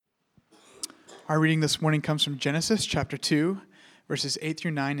Our reading this morning comes from Genesis chapter 2, verses 8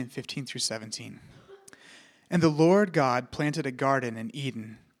 through 9 and 15 through 17. And the Lord God planted a garden in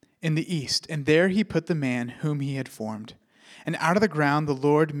Eden, in the east, and there he put the man whom he had formed. And out of the ground the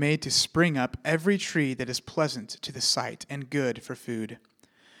Lord made to spring up every tree that is pleasant to the sight and good for food.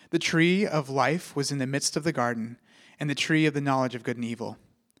 The tree of life was in the midst of the garden, and the tree of the knowledge of good and evil.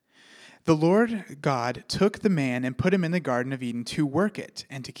 The Lord God took the man and put him in the garden of Eden to work it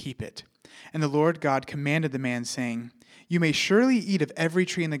and to keep it. And the Lord God commanded the man, saying, You may surely eat of every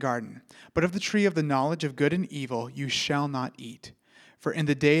tree in the garden, but of the tree of the knowledge of good and evil you shall not eat. For in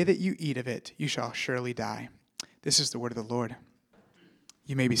the day that you eat of it, you shall surely die. This is the word of the Lord.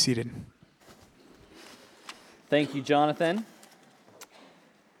 You may be seated. Thank you, Jonathan.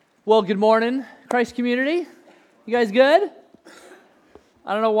 Well, good morning, Christ community. You guys good?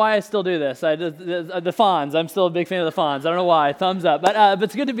 I don't know why I still do this. The Fonz. I'm still a big fan of the Fonz. I don't know why. Thumbs up. But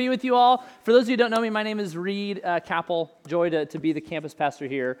it's good to be with you all. For those of you who don't know me, my name is Reed Capel. Joy to be the campus pastor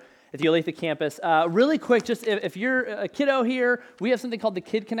here at the Olathe campus. Really quick, just if you're a kiddo here, we have something called the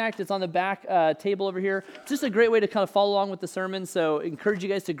Kid Connect. It's on the back table over here. It's just a great way to kind of follow along with the sermon. So I encourage you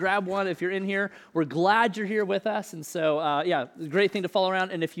guys to grab one if you're in here. We're glad you're here with us. And so, great thing to follow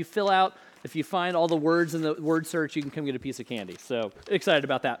around. And if you find all the words in the word search, you can come get a piece of candy. So excited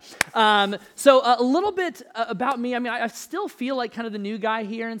about that. So a little bit about me. I mean, I still feel like kind of the new guy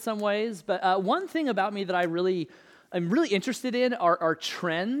here in some ways. But one thing about me that I'm really interested in are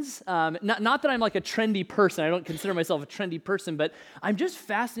trends. Not that I'm like a trendy person. I don't consider myself a trendy person, but I'm just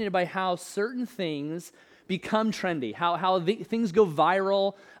fascinated by how certain things become trendy, how things go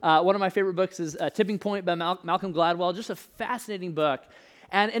viral. One of my favorite books is Tipping Point by Malcolm Gladwell, just a fascinating book.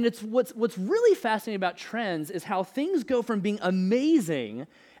 And it's what's really fascinating about trends is how things go from being amazing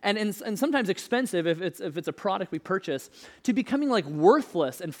and sometimes expensive if it's a product we purchase to becoming like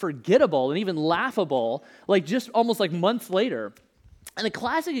worthless and forgettable and even laughable, like just almost like months later. And a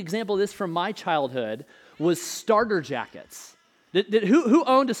classic example of this from my childhood was starter jackets. Who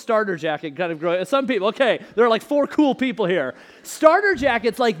owned a starter jacket? Kind of growing. Some people. Okay, there are like 4 cool people here. Starter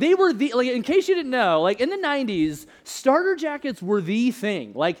jackets, like they were in case you didn't know, like in the 90s, starter jackets were the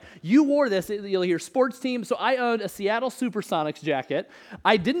thing. Like you wore this, you'll hear sports team. So I owned a Seattle Supersonics jacket.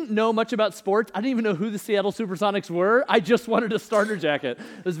 I didn't know much about sports. I didn't even know who the Seattle Supersonics were. I just wanted a starter jacket.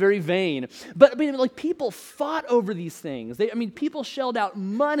 It was very vain. But I mean, like people fought over these things. People shelled out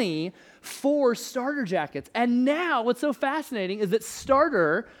money for starter jackets. And now what's so fascinating is that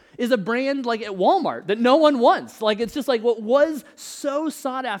Starter is a brand like at Walmart that no one wants. Like it's just like what was so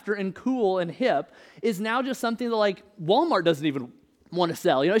sought after and cool and hip is now just something that like Walmart doesn't even want to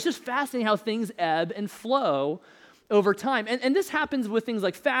sell. It's just fascinating how things ebb and flow over time. And this happens with things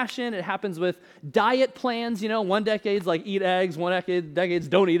like fashion. It happens with diet plans. One decade's like eat eggs, one decade's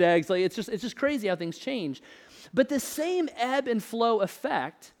don't eat eggs. Like it's just crazy how things change. But the same ebb and flow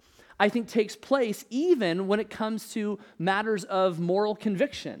effect I think takes place even when it comes to matters of moral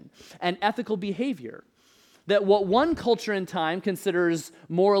conviction and ethical behavior. That what one culture in time considers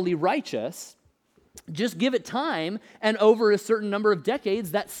morally righteous, just give it time, and over a certain number of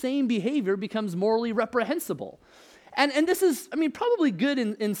decades, that same behavior becomes morally reprehensible. And this is, probably good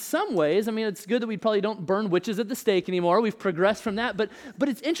in some ways. It's good that we probably don't burn witches at the stake anymore. We've progressed from that. But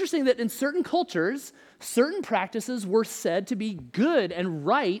it's interesting that in certain cultures, certain practices were said to be good and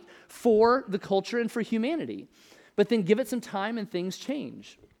right for the culture and for humanity. But then give it some time and things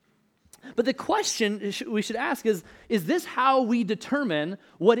change. But the question we should ask is this how we determine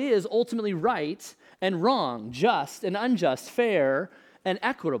what is ultimately right and wrong, just and unjust, fair and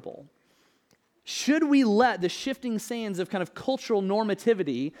equitable? Should we let the shifting sands of kind of cultural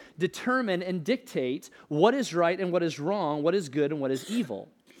normativity determine and dictate what is right and what is wrong, what is good and what is evil?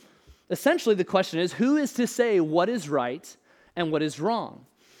 Essentially, the question is, who is to say what is right and what is wrong?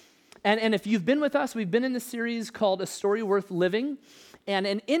 And if you've been with us, we've been in this series called A Story Worth Living. And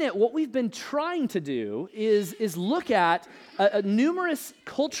in it, what we've been trying to do is look at numerous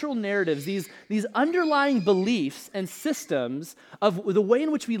cultural narratives, these underlying beliefs and systems of the way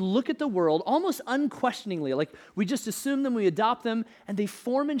in which we look at the world almost unquestioningly. Like we just assume them, we adopt them, and they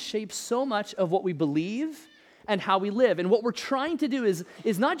form and shape so much of what we believe and how we live. And what we're trying to do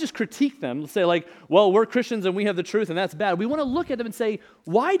is not just critique them, say like, well, we're Christians and we have the truth and that's bad. We want to look at them and say,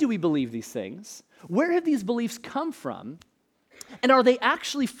 why do we believe these things? Where have these beliefs come from? And are they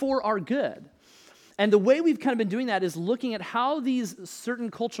actually for our good? And the way we've kind of been doing that is looking at how these certain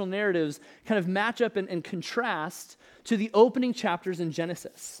cultural narratives kind of match up and contrast to the opening chapters in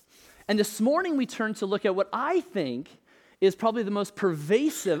Genesis. And this morning we turn to look at what I think is probably the most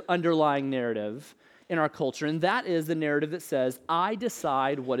pervasive underlying narrative in our culture, and that is the narrative that says, I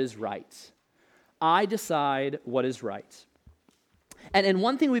decide what is right. I decide what is right. And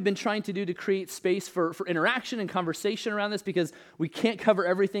one thing we've been trying to do to create space for interaction and conversation around this, because we can't cover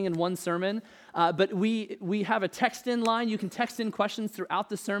everything in one sermon, but we have a text-in line. You can text in questions throughout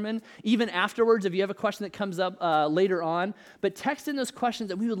the sermon, even afterwards if you have a question that comes up later on. But text in those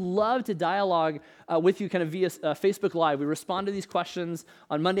questions, and we would love to dialogue with you kind of via Facebook Live. We respond to these questions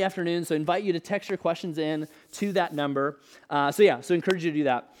on Monday afternoon, so I invite you to text your questions in to that number. So encourage you to do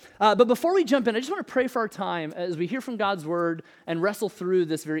that. But before we jump in, I just want to pray for our time as we hear from God's word and wrestle through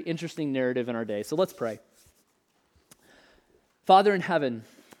this very interesting narrative in our day. So let's pray. Father in heaven,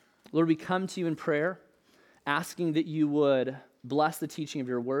 Lord, we come to you in prayer, asking that you would bless the teaching of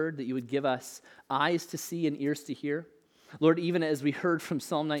your word, that you would give us eyes to see and ears to hear. Lord, even as we heard from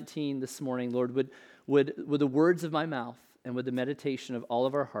Psalm 19 this morning, Lord, would the words of my mouth and would the meditation of all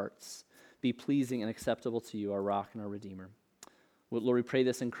of our hearts be pleasing and acceptable to you, our rock and our redeemer. Lord, we pray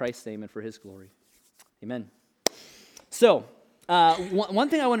this in Christ's name and for his glory. Amen. So, one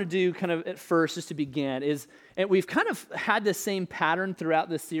thing I want to do kind of at first, just to begin, is, and we've kind of had the same pattern throughout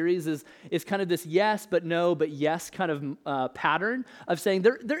this series, is kind of this yes, but no, but yes kind of pattern of saying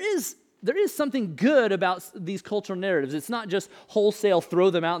there is something good about these cultural narratives. It's not just wholesale throw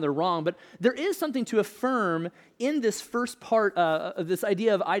them out and they're wrong, but there is something to affirm in this first part of this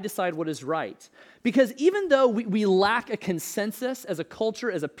idea of I decide what is right. Because even though we lack a consensus as a culture,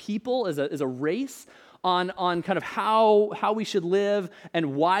 as a people, as a race, on kind of how we should live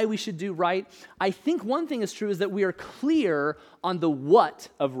and why we should do right, I think one thing is true is that we are clear on the what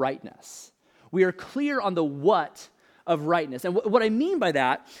of rightness. We are clear on the what of rightness. And what I mean by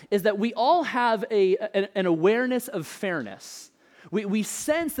that is that we all have an awareness of fairness. We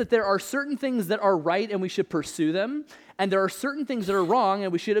sense that there are certain things that are right and we should pursue them, and there are certain things that are wrong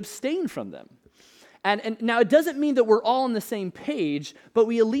and we should abstain from them. And now it doesn't mean that we're all on the same page, but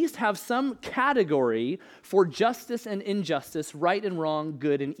we at least have some category for justice and injustice, right and wrong,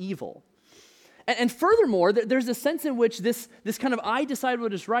 good and evil. And furthermore, there's a sense in which this kind of I decide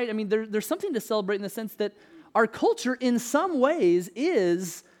what is right, I mean, there's something to celebrate in the sense that our culture in some ways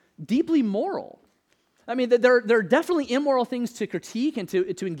is deeply moral. I mean, there are definitely immoral things to critique and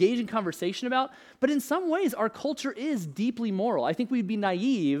to engage in conversation about, but in some ways, our culture is deeply moral. I think we'd be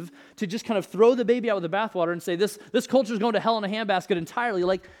naive to just kind of throw the baby out with the bathwater and say, this culture is going to hell in a handbasket entirely.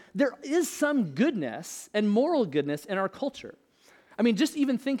 Like, there is some goodness and moral goodness in our culture. I mean, just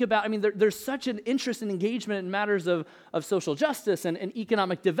even think about, there's such an interest and engagement in matters of social justice and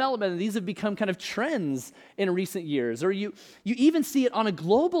economic development, and these have become kind of trends in recent years. Or you even see it on a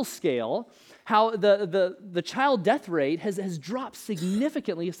global scale, how the child death rate has dropped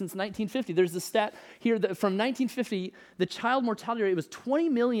significantly since 1950. There's a stat here that from 1950, the child mortality rate was 20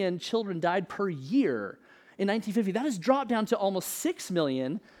 million children died per year. In 1950, that has dropped down to almost 6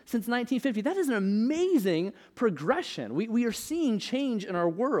 million since 1950. That is an amazing progression. We are seeing change in our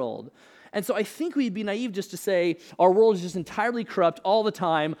world. And so I think we'd be naive just to say our world is just entirely corrupt all the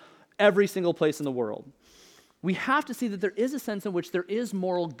time, every single place in the world. We have to see that there is a sense in which there is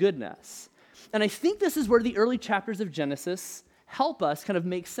moral goodness. And I think this is where the early chapters of Genesis help us kind of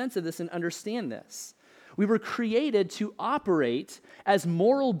make sense of this and understand this. We were created to operate as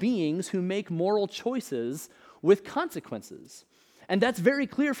moral beings who make moral choices with consequences. And that's very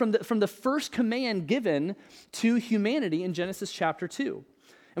clear from the first command given to humanity in Genesis chapter 2.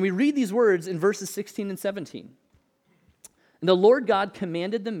 And we read these words in verses 16 and 17. And the Lord God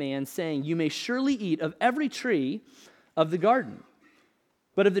commanded the man, saying, "You may surely eat of every tree of the garden,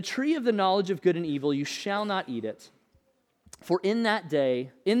 but of the tree of the knowledge of good and evil you shall not eat it. For in the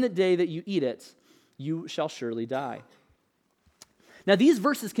day that you eat it, you shall surely die." Now, these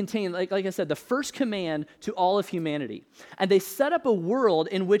verses contain, like I said, the first command to all of humanity. And they set up a world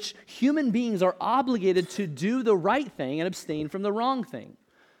in which human beings are obligated to do the right thing and abstain from the wrong thing.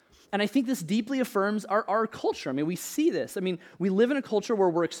 And I think this deeply affirms our culture. I mean, we see this. I mean, we live in a culture where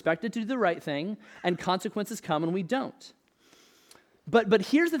we're expected to do the right thing, and consequences come and we don't. But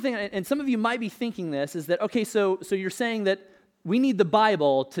here's the thing, and some of you might be thinking this, is that, okay, so you're saying that we need the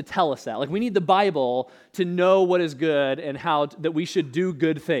Bible to tell us that. Like, we need the Bible to know what is good and that we should do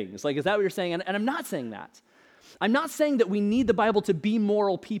good things. Like, is that what you're saying? And I'm not saying that. I'm not saying that we need the Bible to be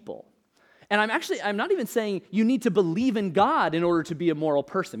moral people. And I'm not even saying you need to believe in God in order to be a moral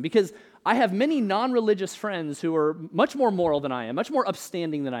person, because I have many non-religious friends who are much more moral than I am, much more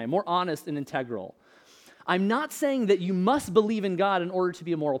upstanding than I am, more honest and integral. I'm not saying that you must believe in God in order to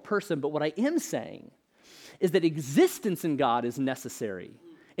be a moral person, but what I am saying is that existence in God is necessary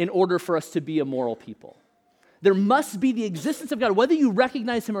in order for us to be a moral people. There must be the existence of God. Whether you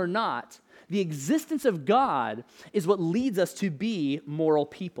recognize him or not, the existence of God is what leads us to be moral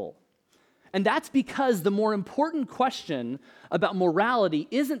people. And that's because the more important question about morality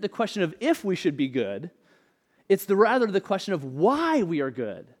isn't the question of if we should be good, it's rather the question of why we are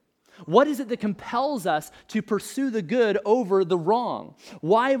good. What is it that compels us to pursue the good over the wrong?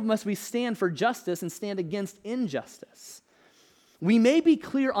 Why must we stand for justice and stand against injustice? We may be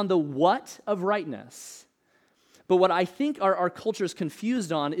clear on the what of rightness, but what I think our culture is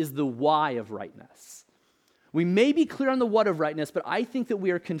confused on is the why of rightness. We may be clear on the what of rightness, but I think that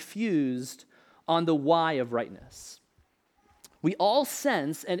we are confused on the why of rightness. We all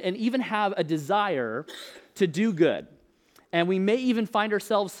sense and even have a desire to do good. And we may even find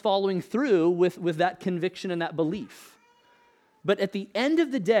ourselves following through with that conviction and that belief. But at the end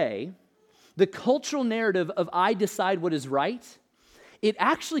of the day, the cultural narrative of I decide what is right, it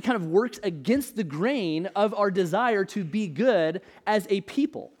actually kind of works against the grain of our desire to be good as a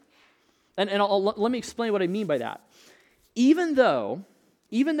people. And let me explain what I mean by that. Even though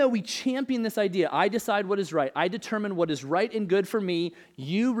we champion this idea, I decide what is right, I determine what is right and good for me,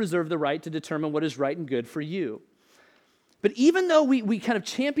 you reserve the right to determine what is right and good for you. But even though we kind of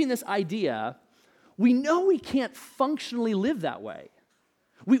champion this idea, we know we can't functionally live that way.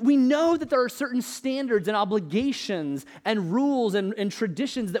 We know that there are certain standards and obligations and rules and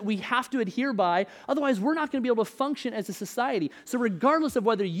traditions that we have to adhere by. Otherwise, we're not going to be able to function as a society. So regardless of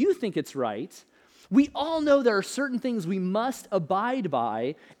whether you think it's right, we all know there are certain things we must abide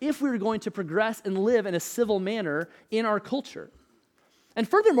by if we're going to progress and live in a civil manner in our culture. And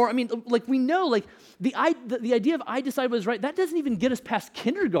furthermore, I mean, like we know, like the idea of I decide what is right, that doesn't even get us past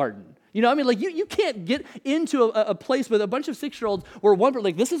kindergarten. You know, I mean, like you can't get into a place with a bunch of 6-year-olds where one person,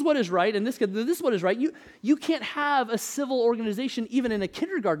 like, this is what is right and this is what is right. You can't have a civil organization even in a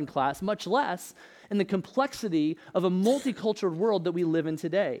kindergarten class, much less in the complexity of a multicultural world that we live in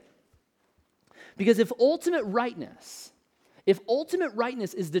today. Because if ultimate rightness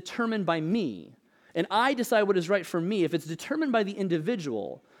is determined by me, and I decide what is right for me, if it's determined by the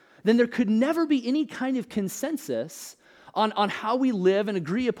individual, then there could never be any kind of consensus on how we live and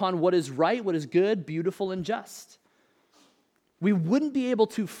agree upon what is right, what is good, beautiful, and just. We wouldn't be able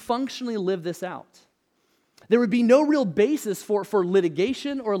to functionally live this out. There would be no real basis for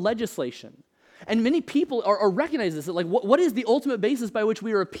litigation or legislation. And many people are recognize this, like what is the ultimate basis by which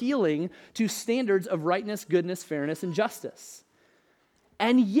we are appealing to standards of rightness, goodness, fairness, and justice?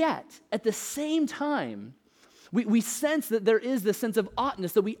 And yet, at the same time, we sense that there is this sense of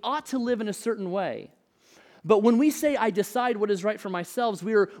oughtness, that we ought to live in a certain way. But when we say, I decide what is right for myself,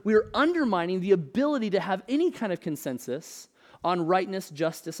 we are undermining the ability to have any kind of consensus on rightness,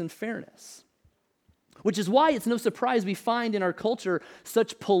 justice, and fairness. Which is why it's no surprise we find in our culture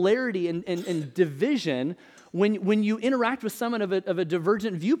such polarity and division when you interact with someone of a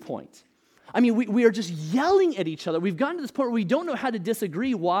divergent viewpoint. I mean, we are just yelling at each other. We've gotten to this point where we don't know how to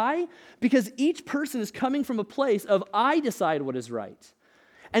disagree. Why? Because each person is coming from a place of, I decide what is right.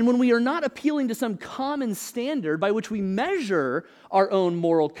 And when we are not appealing to some common standard by which we measure our own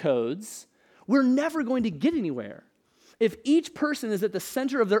moral codes, we're never going to get anywhere. If each person is at the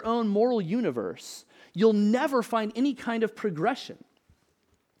center of their own moral universe, you'll never find any kind of progression.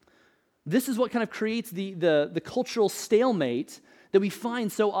 This is what kind of creates the cultural stalemate that we find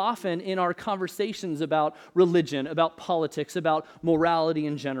so often in our conversations about religion, about politics, about morality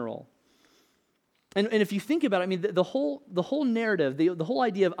in general. And if you think about it, I mean, the whole narrative, the whole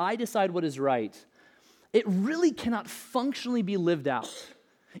idea of I decide what is right, it really cannot functionally be lived out.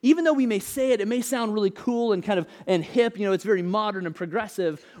 Even though we may say it may sound really cool and kind of and hip, you know, it's very modern and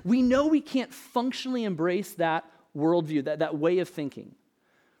progressive, we know we can't functionally embrace that worldview, that way of thinking.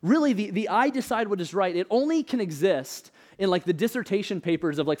 Really, the I decide what is right, it only can exist in like the dissertation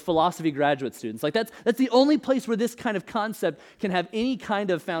papers of like philosophy graduate students. Like that's the only place where this kind of concept can have any kind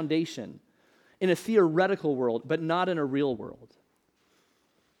of foundation in a theoretical world, but not in a real world.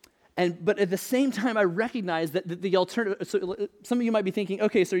 But at the same time, I recognize that the alternative, so some of you might be thinking,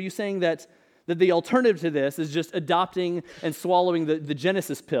 okay, so are you saying that the alternative to this is just adopting and swallowing the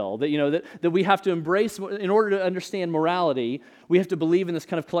Genesis pill, that we have to embrace, in order to understand morality, we have to believe in this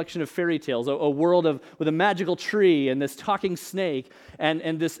kind of collection of fairy tales, a world with a magical tree and this talking snake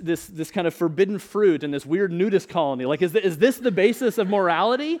and this kind of forbidden fruit and this weird nudist colony. Like, is this the basis of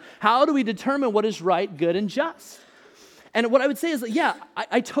morality? How do we determine what is right, good, and just? And what I would say is that, yeah,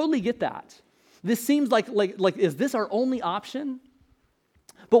 I totally get that. This seems like is this our only option?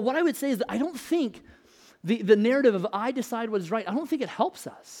 But what I would say is that I don't think the narrative of I decide what is right, I don't think it helps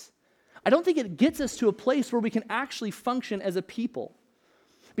us. I don't think it gets us to a place where we can actually function as a people.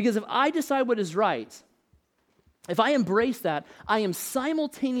 Because if I decide what is right, if I embrace that, I am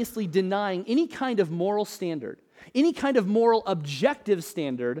simultaneously denying any kind of moral standard, any kind of moral objective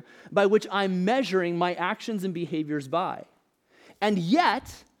standard by which I'm measuring my actions and behaviors by. And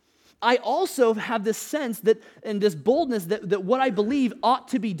yet, I also have this sense that, and this boldness that what I believe ought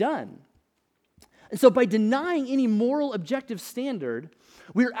to be done. And so by denying any moral objective standard,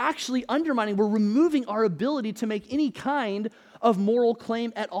 we're actually undermining, we're removing our ability to make any kind of moral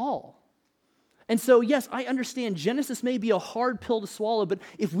claim at all. And so, yes, I understand Genesis may be a hard pill to swallow, but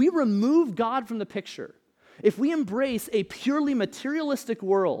if we remove God from the picture, if we embrace a purely materialistic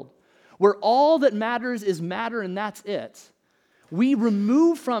world where all that matters is matter and that's it, we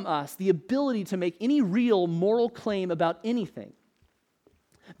remove from us the ability to make any real moral claim about anything.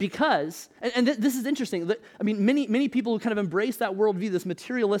 Because, and this is interesting, I mean, many people who kind of embrace that worldview, this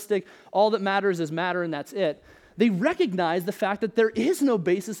materialistic, all that matters is matter and that's it, they recognize the fact that there is no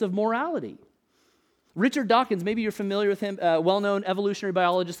basis of morality. Richard Dawkins, maybe you're familiar with him, well-known evolutionary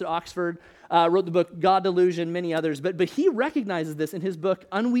biologist at Oxford, wrote the book God Delusion, many others, but he recognizes this in his book,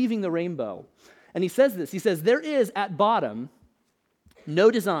 Unweaving the Rainbow. And he says this, he says, there is at bottom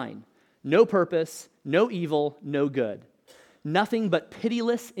no design, no purpose, no evil, no good. Nothing but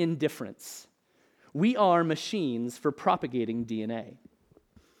pitiless indifference. We are machines for propagating DNA.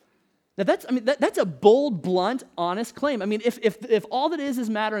 Now that's a bold, blunt, honest claim. I mean, if all that is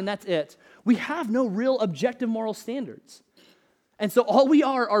matter and that's it, we have no real objective moral standards. And so all we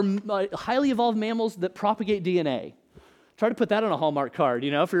are highly evolved mammals that propagate DNA. Try to put that on a Hallmark card,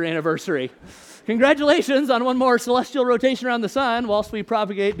 for your anniversary. Congratulations on one more celestial rotation around the sun whilst we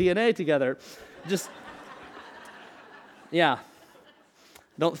propagate DNA together. Yeah.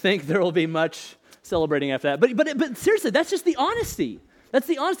 Don't think there will be much celebrating after that. But seriously, that's just the honesty. That's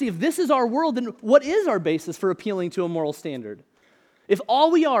the honesty. If this is our world, then what is our basis for appealing to a moral standard? If all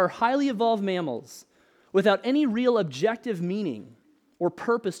we are highly evolved mammals without any real objective meaning or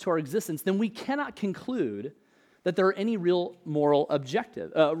purpose to our existence, then we cannot conclude that there are any real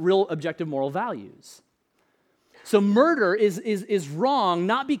objective moral values. So murder is wrong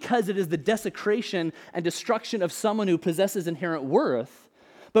not because it is the desecration and destruction of someone who possesses inherent worth,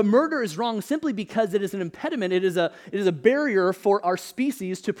 but murder is wrong simply because it is an impediment, it is a barrier for our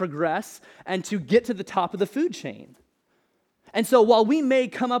species to progress and to get to the top of the food chain. And so while we may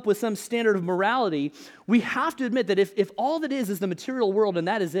come up with some standard of morality, we have to admit that if all that is the material world and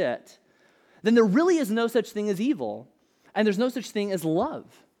that is it, then there really is no such thing as evil, and there's no such thing as love.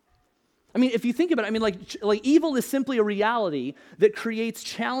 I mean, if you think about it, like evil is simply a reality that creates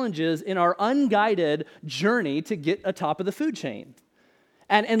challenges in our unguided journey to get atop of the food chain.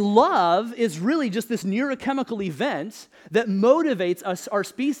 And love is really just this neurochemical event that motivates us, our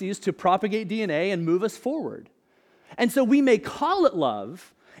species, to propagate DNA and move us forward. And so we may call it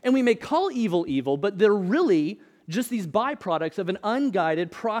love, and we may call evil evil, but they're really just these byproducts of an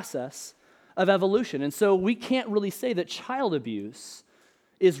unguided process of evolution. And so we can't really say that child abuse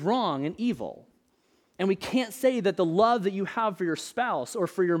is wrong and evil. And we can't say that the love that you have for your spouse or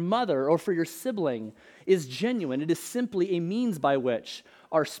for your mother or for your sibling is genuine. It is simply a means by which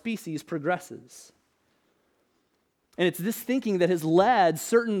our species progresses. And it's this thinking that has led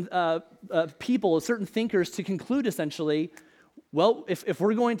certain people, certain thinkers to conclude essentially, well, if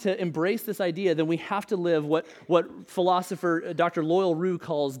we're going to embrace this idea, then we have to live what philosopher Dr. Loyal Rue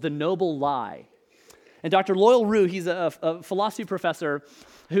calls the noble lie. And Dr. Loyal Rue, he's a philosophy professor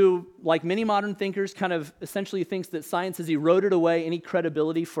who, like many modern thinkers, kind of essentially thinks that science has eroded away any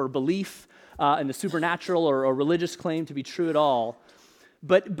credibility for belief in the supernatural or a religious claim to be true at all.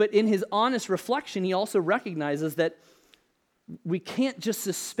 But in his honest reflection, he also recognizes that we can't just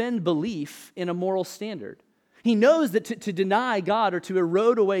suspend belief in a moral standard. He knows that to deny God or to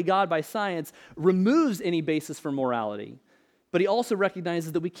erode away God by science removes any basis for morality. But he also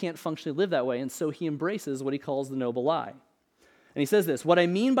recognizes that we can't functionally live that way, and so he embraces what he calls the noble lie. And he says this, what I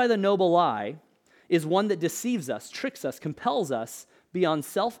mean by the noble lie is one that deceives us, tricks us, compels us beyond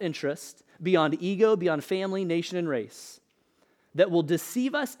self-interest, beyond ego, beyond family, nation, and race, that will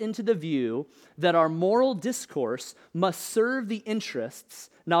deceive us into the view that our moral discourse must serve the interests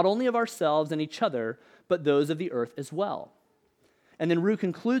not only of ourselves and each other, but those of the earth as well. And then Rue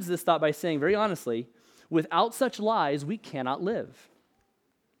concludes this thought by saying, very honestly, without such lies, we cannot live.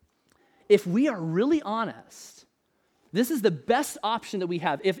 If we are really honest, this is the best option that we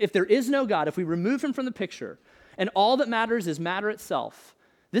have. If there is no God, if we remove him from the picture, and all that matters is matter itself,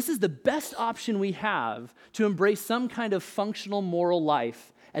 this is the best option we have to embrace some kind of functional moral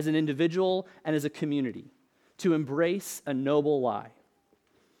life as an individual and as a community, to embrace a noble lie.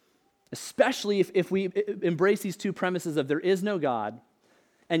 Especially if we embrace these two premises of there is no God,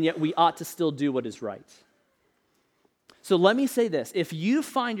 and yet we ought to still do what is right. So let me say this. If you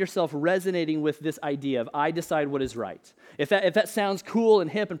find yourself resonating with this idea of I decide what is right, if that sounds cool and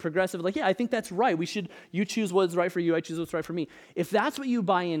hip and progressive, like, yeah, I think that's right. You choose what is right for you, I choose what's right for me. If that's what you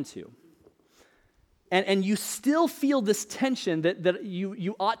buy into, and you still feel this tension that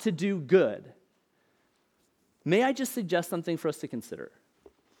you ought to do good, may I just suggest something for us to consider?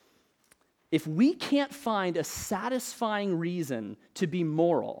 If we can't find a satisfying reason to be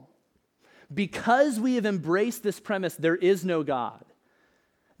moral, because we have embraced this premise, there is no God,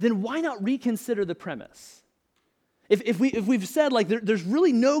 then why not reconsider the premise? If we've said, like, there's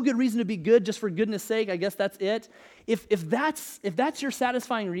really no good reason to be good just for goodness sake, I guess that's it. If that's your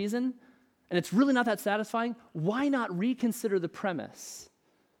satisfying reason, and it's really not that satisfying, why not reconsider the premise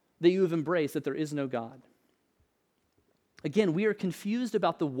that you have embraced, that there is no God? Again, we are confused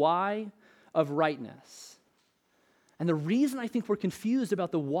about the why of rightness. And the reason I think we're confused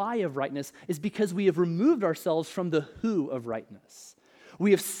about the why of rightness is because we have removed ourselves from the who of rightness.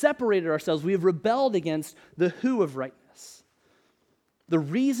 We have separated ourselves. We have rebelled against the who of rightness. The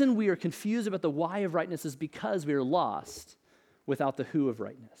reason we are confused about the why of rightness is because we are lost without the who of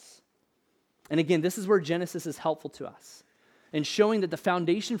rightness. And again, this is where Genesis is helpful to us in showing that the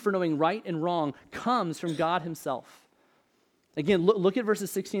foundation for knowing right and wrong comes from God himself. Again, look at verses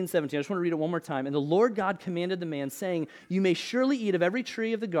 16 and 17. I just want to read it one more time. And the Lord God commanded the man, saying, you may surely eat of every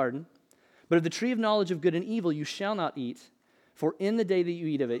tree of the garden, but of the tree of knowledge of good and evil you shall not eat, for in the day that you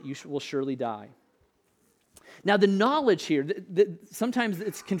eat of it, you will surely die. Now, the knowledge here, sometimes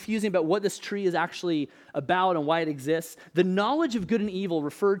it's confusing about what this tree is actually about and why it exists. The knowledge of good and evil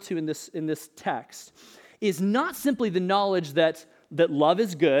referred to in this text is not simply the knowledge that love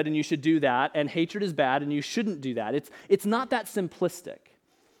is good and you should do that, and hatred is bad and you shouldn't do that. It's not that simplistic.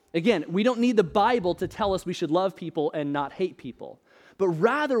 Again, we don't need the Bible to tell us we should love people and not hate people. But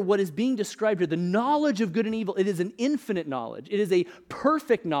rather, what is being described here, the knowledge of good and evil, it is an infinite knowledge. It is a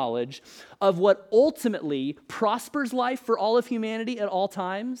perfect knowledge of what ultimately prospers life for all of humanity at all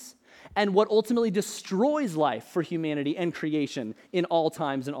times, and what ultimately destroys life for humanity and creation in all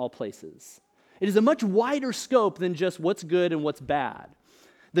times and all places. It is a much wider scope than just what's good and what's bad.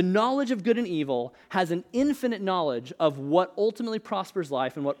 The knowledge of good and evil has an infinite knowledge of what ultimately prospers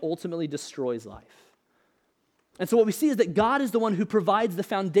life and what ultimately destroys life. And so what we see is that God is the one who provides the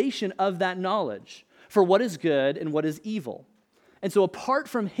foundation of that knowledge for what is good and what is evil. And so apart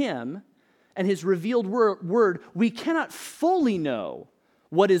from him and his revealed word, we cannot fully know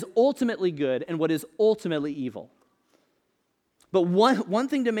what is ultimately good and what is ultimately evil. But one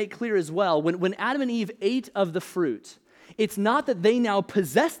thing to make clear as well, when Adam and Eve ate of the fruit, it's not that they now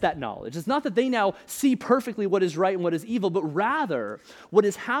possess that knowledge. It's not that they now see perfectly what is right and what is evil, but rather what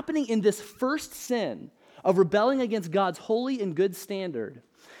is happening in this first sin of rebelling against God's holy and good standard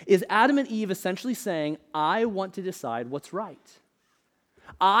is Adam and Eve essentially saying, I want to decide what's right.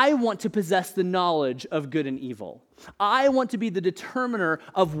 I want to possess the knowledge of good and evil. I want to be the determiner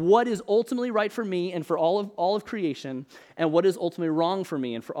of what is ultimately right for me and for all of creation, and what is ultimately wrong for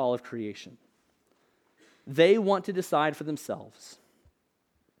me and for all of creation. They want to decide for themselves.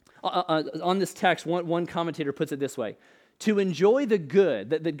 On this text, one commentator puts it this way: to enjoy the good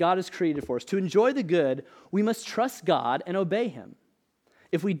that God has created for us, to enjoy the good, we must trust God and obey him.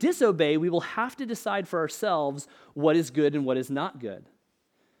 If we disobey, we will have to decide for ourselves what is good and what is not good.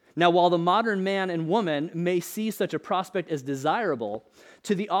 Now, while the modern man and woman may see such a prospect as desirable,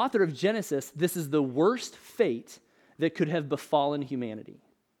 to the author of Genesis, this is the worst fate that could have befallen humanity.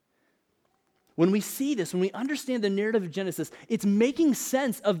 When we see this, when we understand the narrative of Genesis, it's making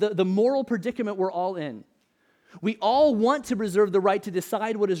sense of the moral predicament we're all in. We all want to preserve the right to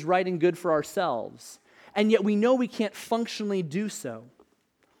decide what is right and good for ourselves, and yet we know we can't functionally do so.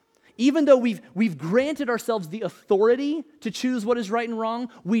 Even though we've granted ourselves the authority to choose what is right and wrong,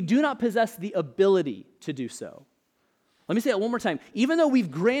 we do not possess the ability to do so. Let me say it one more time. Even though we've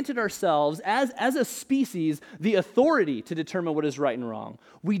granted ourselves, as a species, the authority to determine what is right and wrong,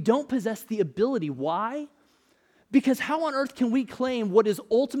 we don't possess the ability. Why? Because how on earth can we claim what is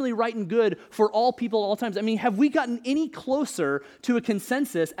ultimately right and good for all people at all times? I mean, have we gotten any closer to a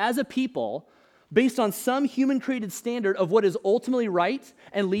consensus as a people based on some human-created standard of what is ultimately right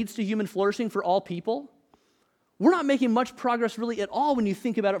and leads to human flourishing for all people? We're not making much progress really at all when you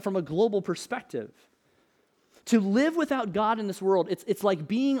think about it from a global perspective. To live without God in this world, it's like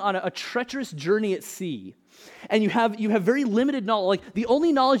being on a treacherous journey at sea. And you have very limited knowledge. Like, the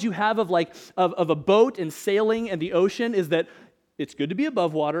only knowledge you have of a boat and sailing and the ocean is that it's good to be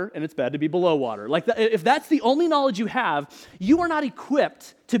above water and it's bad to be below water. If that's the only knowledge you have, you are not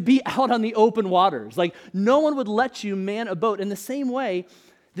equipped to be out on the open waters. Like, no one would let you man a boat. In the same way,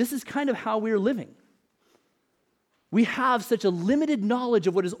 this is kind of how we're living. We have such a limited knowledge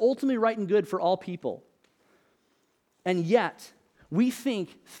of what is ultimately right and good for all people. And yet, we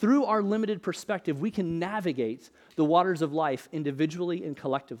think through our limited perspective, we can navigate the waters of life individually and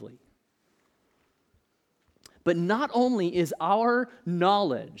collectively. But not only is our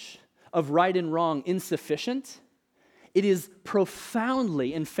knowledge of right and wrong insufficient, it is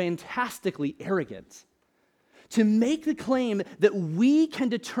profoundly and fantastically arrogant. To make the claim that we can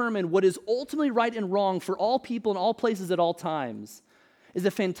determine what is ultimately right and wrong for all people in all places at all times is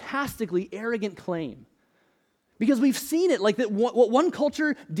a fantastically arrogant claim. Because we've seen it, like that what one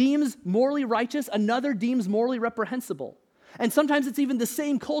culture deems morally righteous, another deems morally reprehensible. And sometimes it's even the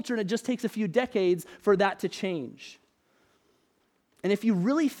same culture, and it just takes a few decades for that to change. And if you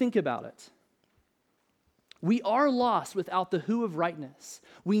really think about it, we are lost without the who of rightness.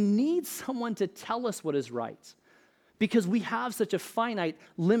 We need someone to tell us what is right because we have such a finite,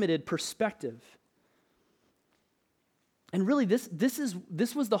 limited perspective. And really,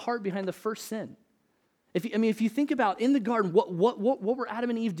 this was the heart behind the first sin. If you think about in the garden, what were Adam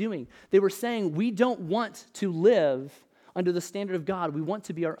and Eve doing? They were saying, we don't want to live under the standard of God. We want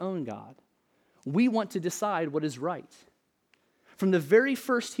to be our own God. We want to decide what is right. From the very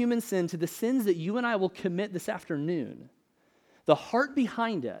first human sin to the sins that you and I will commit this afternoon, the heart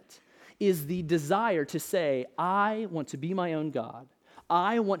behind it is the desire to say, I want to be my own God.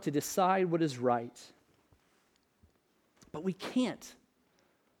 I want to decide what is right. But we can't.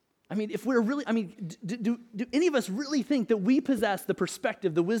 If we're really, do any of us really think that we possess the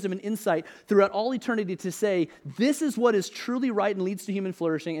perspective, the wisdom, and insight throughout all eternity to say, this is what is truly right and leads to human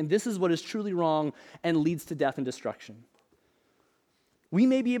flourishing, and this is what is truly wrong and leads to death and destruction? We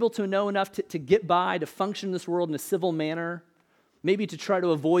may be able to know enough to get by, to function in this world in a civil manner, maybe to try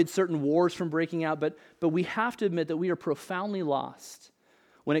to avoid certain wars from breaking out, but we have to admit that we are profoundly lost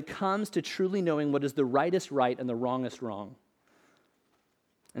when it comes to truly knowing what is the rightest right and the wrongest wrong.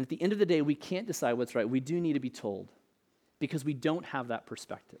 And at the end of the day, we can't decide what's right. We do need to be told because we don't have that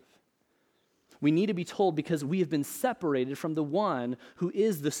perspective. We need to be told because we have been separated from the one who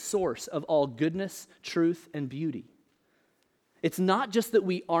is the source of all goodness, truth, and beauty. It's not just that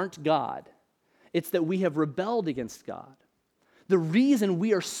we aren't God. It's that we have rebelled against God. The reason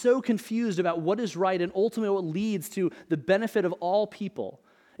we are so confused about what is right and ultimately what leads to the benefit of all people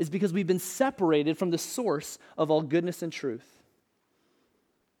is because we've been separated from the source of all goodness and truth.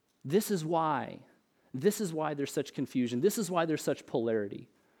 This is why there's such confusion. This is why there's such polarity.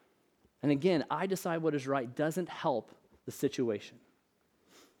 And again, I decide what is right doesn't help the situation.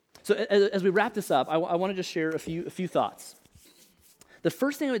 So as we wrap this up, I want to just share a few thoughts. The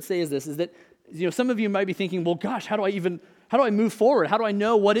first thing I would say is this, is that some of you might be thinking, well, gosh, how do I move forward? How do I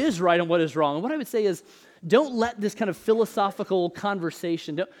know what is right and what is wrong? And what I would say is, don't let this kind of philosophical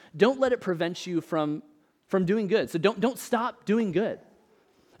conversation, don't let it prevent you from doing good. So don't stop doing good.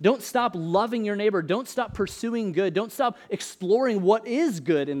 Don't stop loving your neighbor. Don't stop pursuing good. Don't stop exploring what is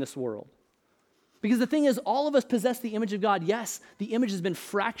good in this world. Because the thing is, all of us possess the image of God. Yes, the image has been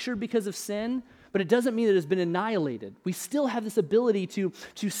fractured because of sin, but it doesn't mean that it has been annihilated. We still have this ability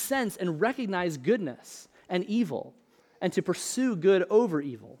to sense and recognize goodness and evil and to pursue good over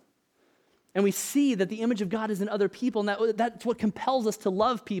evil. And we see that the image of God is in other people, and that's what compels us to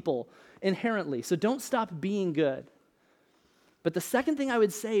love people inherently. So don't stop being good. But the second thing I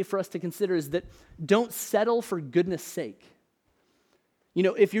would say for us to consider is that don't settle for goodness' sake.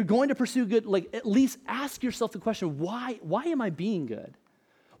 If you're going to pursue good, at least ask yourself the question, why am I being good?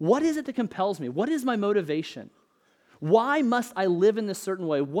 What is it that compels me? What is my motivation? Why must I live in this certain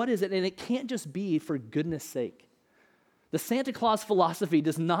way? What is it? And it can't just be for goodness' sake. The Santa Claus philosophy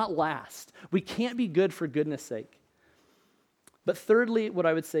does not last. We can't be good for goodness' sake. But thirdly, what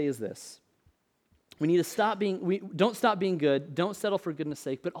I would say is this. Don't stop being good, don't settle for goodness'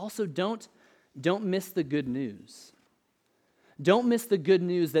 sake, but also don't miss the good news. Don't miss the good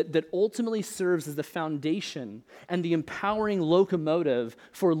news that ultimately serves as the foundation and the empowering locomotive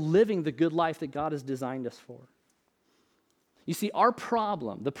for living the good life that God has designed us for. You see,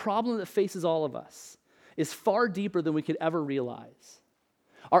 the problem that faces all of us, is far deeper than we could ever realize.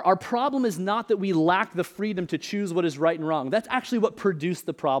 Our problem is not that we lack the freedom to choose what is right and wrong. That's actually what produced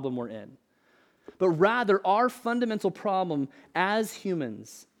the problem we're in. But rather, our fundamental problem as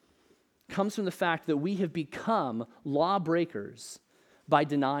humans comes from the fact that we have become lawbreakers by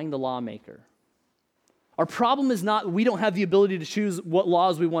denying the lawmaker. Our problem is not we don't have the ability to choose what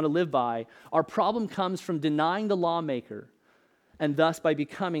laws we want to live by. Our problem comes from denying the lawmaker and thus by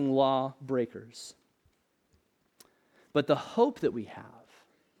becoming lawbreakers. But the hope that we have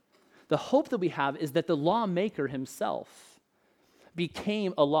is that the lawmaker himself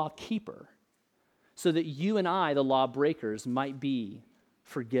became a law keeper so that you and I, the lawbreakers, might be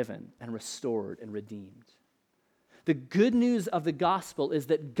forgiven and restored and redeemed. The good news of the gospel is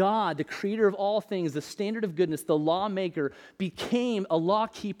that God, the creator of all things, the standard of goodness, the lawmaker, became a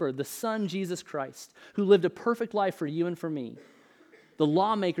lawkeeper, the Son, Jesus Christ, who lived a perfect life for you and for me. The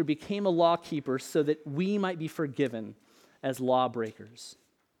lawmaker became a lawkeeper so that we might be forgiven as lawbreakers.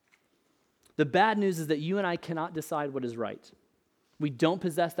 The bad news is that you and I cannot decide what is right. We don't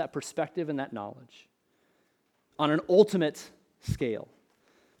possess that perspective and that knowledge on an ultimate scale.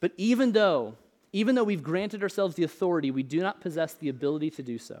 But even though we've granted ourselves the authority, we do not possess the ability to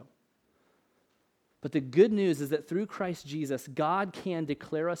do so. But the good news is that through Christ Jesus, God can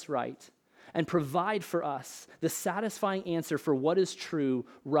declare us right and provide for us the satisfying answer for what is true,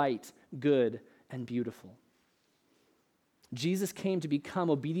 right, good, and beautiful. Jesus came to become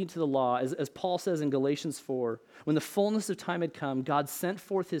obedient to the law. As Paul says in Galatians 4, when the fullness of time had come, God sent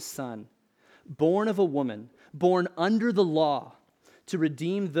forth his Son, born of a woman, born under the law, to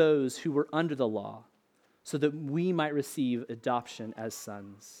redeem those who were under the law, so that we might receive adoption as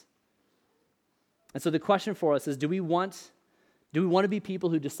sons. And so the question for us is, do we want to be people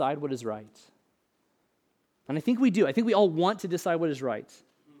who decide what is right? And I think we do. I think we all want to decide what is right.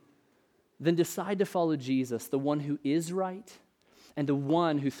 Then decide to follow Jesus, the one who is right, and the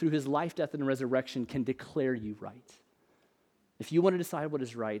one who through his life, death, and resurrection can declare you right. If you want to decide what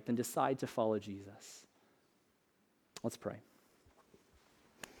is right, then decide to follow Jesus. Let's pray.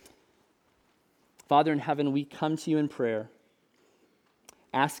 Father in heaven, we come to you in prayer,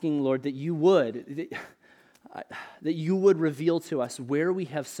 asking, Lord, that you would reveal to us where we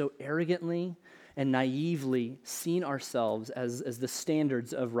have so arrogantly and naively seen ourselves as the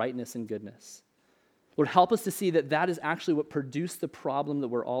standards of rightness and goodness. Lord, help us to see that that is actually what produced the problem that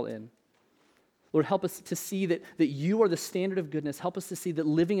we're all in. Lord, help us to see that you are the standard of goodness. Help us to see that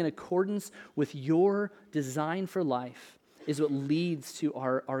living in accordance with your design for life is what leads to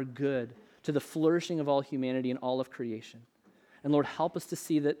our good, to the flourishing of all humanity and all of creation. And Lord, help us to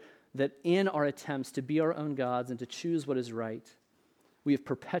see that in our attempts to be our own gods and to choose what is right, we have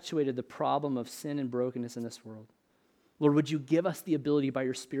perpetuated the problem of sin and brokenness in this world. Lord, would you give us the ability by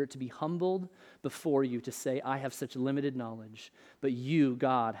your Spirit to be humbled before you, to say, I have such limited knowledge, but you,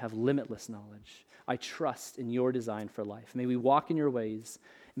 God, have limitless knowledge. I trust in your design for life. May we walk in your ways,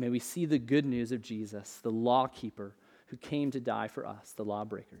 and may we see the good news of Jesus, the lawkeeper, who came to die for us, the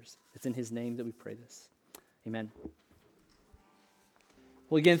lawbreakers. It's in his name that we pray this. Amen.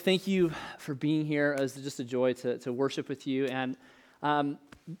 Well, again, thank you for being here. It's just a joy to worship with you. And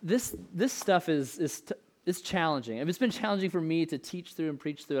this stuff is challenging. It's been challenging for me to teach through and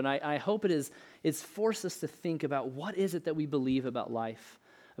preach through, and I hope it's forced us to think about what is it that we believe about life,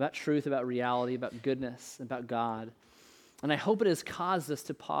 about truth, about reality, about goodness, about God. And I hope it has caused us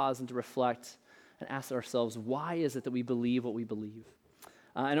to pause and to reflect and ask ourselves, why is it that we believe what we believe?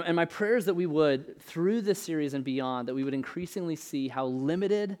 And my prayer is that we would, through this series and beyond, that we would increasingly see how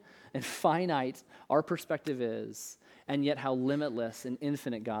limited and finite our perspective is, and yet how limitless and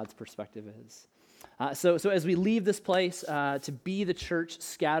infinite God's perspective is. So as we leave this place to be the church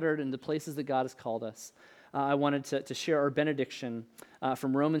scattered in the places that God has called us, I wanted to share our benediction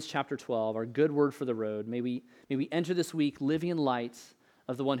from Romans chapter 12, our good word for the road. May we enter this week living in light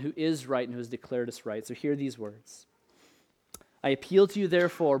of the one who is right and who has declared us right. So hear these words. I appeal to you,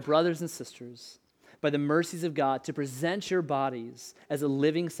 therefore, brothers and sisters, by the mercies of God, to present your bodies as a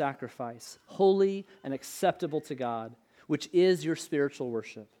living sacrifice, holy and acceptable to God, which is your spiritual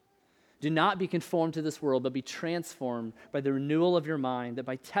worship. Do not be conformed to this world, but be transformed by the renewal of your mind, that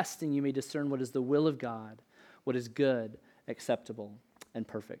by testing you may discern what is the will of God, what is good, acceptable, and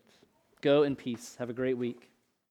perfect. Go in peace. Have a great week.